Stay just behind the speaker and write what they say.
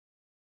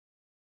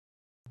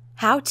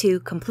How to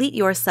complete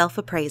your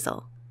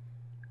self-appraisal.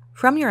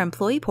 From your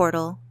employee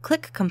portal,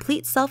 click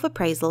Complete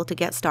Self-Appraisal to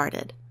get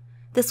started.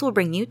 This will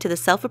bring you to the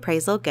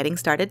Self-Appraisal Getting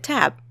Started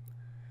tab.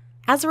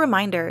 As a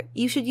reminder,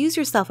 you should use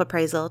your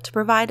self-appraisal to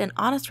provide an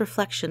honest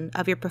reflection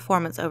of your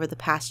performance over the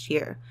past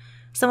year.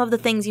 Some of the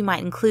things you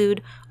might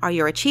include are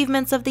your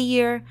achievements of the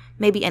year,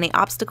 maybe any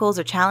obstacles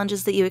or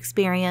challenges that you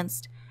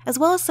experienced, as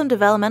well as some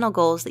developmental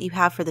goals that you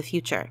have for the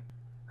future.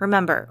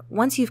 Remember,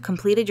 once you've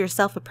completed your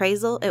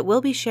self-appraisal, it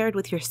will be shared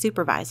with your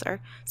supervisor,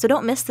 so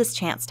don't miss this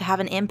chance to have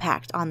an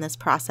impact on this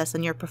process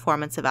in your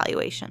performance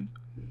evaluation.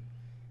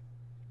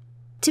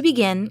 To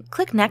begin,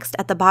 click Next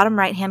at the bottom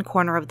right-hand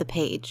corner of the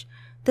page.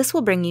 This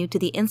will bring you to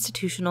the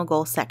Institutional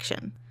Goal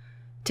section.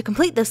 To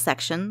complete this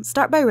section,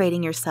 start by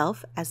rating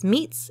yourself as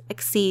meets,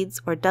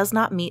 exceeds, or does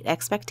not meet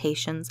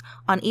expectations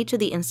on each of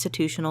the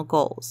institutional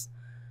goals.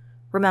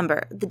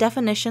 Remember, the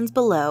definitions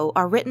below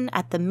are written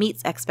at the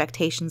meets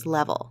expectations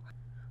level.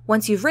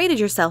 Once you've rated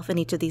yourself in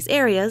each of these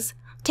areas,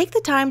 take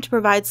the time to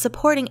provide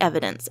supporting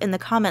evidence in the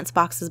comments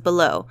boxes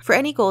below for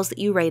any goals that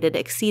you rated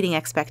exceeding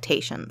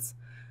expectations.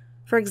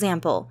 For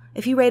example,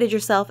 if you rated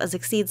yourself as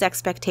exceeds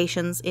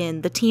expectations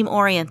in the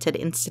team-oriented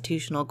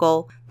institutional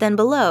goal, then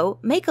below,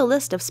 make a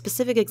list of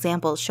specific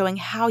examples showing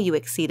how you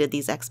exceeded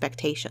these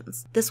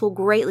expectations. This will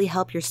greatly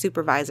help your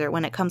supervisor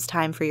when it comes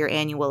time for your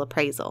annual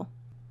appraisal.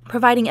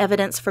 Providing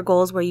evidence for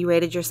goals where you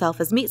rated yourself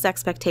as meets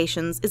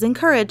expectations is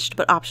encouraged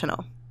but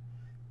optional.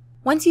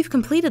 Once you've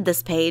completed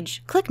this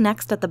page, click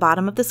Next at the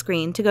bottom of the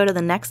screen to go to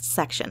the next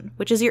section,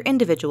 which is your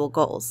individual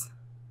goals.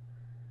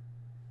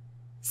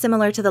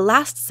 Similar to the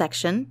last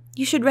section,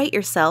 you should rate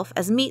yourself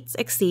as meets,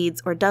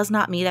 exceeds, or does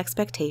not meet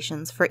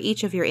expectations for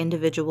each of your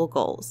individual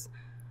goals.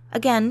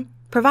 Again,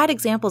 provide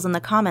examples in the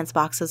comments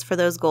boxes for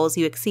those goals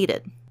you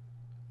exceeded.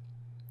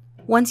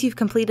 Once you've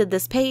completed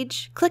this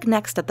page, click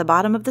Next at the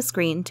bottom of the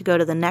screen to go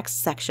to the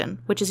next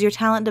section, which is your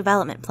talent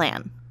development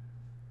plan.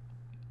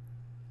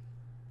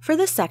 For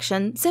this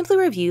section, simply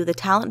review the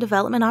talent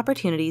development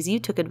opportunities you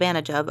took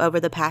advantage of over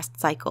the past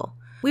cycle.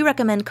 We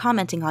recommend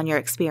commenting on your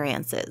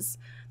experiences.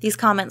 These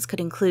comments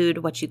could include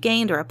what you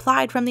gained or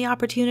applied from the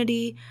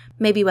opportunity,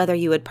 maybe whether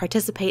you would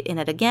participate in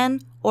it again,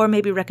 or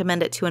maybe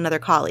recommend it to another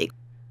colleague.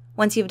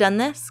 Once you've done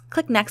this,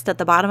 click Next at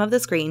the bottom of the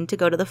screen to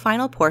go to the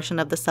final portion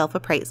of the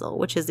self-appraisal,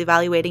 which is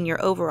evaluating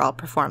your overall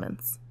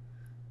performance.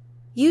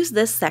 Use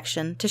this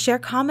section to share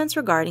comments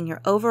regarding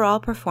your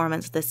overall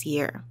performance this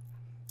year.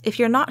 If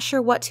you're not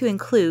sure what to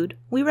include,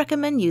 we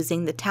recommend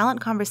using the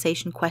Talent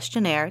Conversation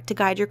questionnaire to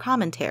guide your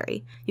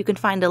commentary. You can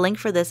find a link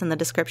for this in the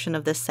description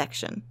of this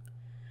section.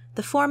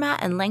 The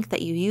format and length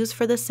that you use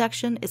for this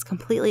section is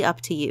completely up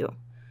to you.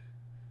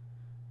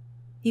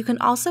 You can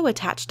also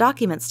attach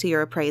documents to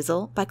your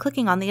appraisal by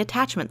clicking on the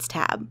Attachments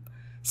tab.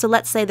 So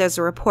let's say there's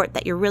a report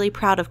that you're really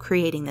proud of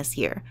creating this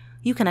year.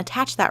 You can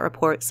attach that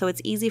report so it's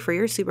easy for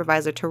your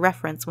supervisor to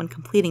reference when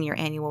completing your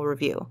annual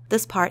review.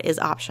 This part is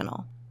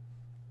optional.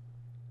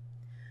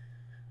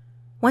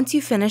 Once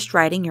you've finished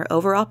writing your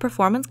overall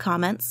performance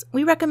comments,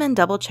 we recommend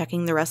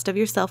double-checking the rest of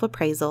your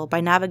self-appraisal by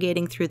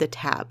navigating through the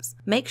tabs.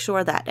 Make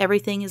sure that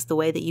everything is the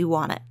way that you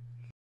want it.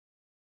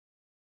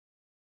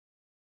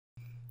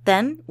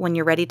 Then, when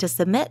you're ready to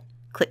submit,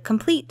 click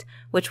Complete,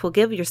 which will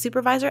give your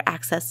supervisor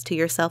access to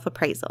your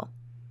self-appraisal.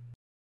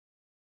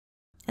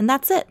 And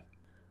that's it.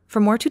 For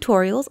more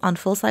tutorials on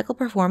full-cycle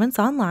performance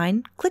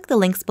online, click the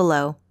links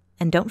below.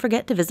 And don't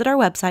forget to visit our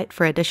website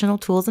for additional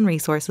tools and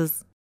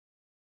resources.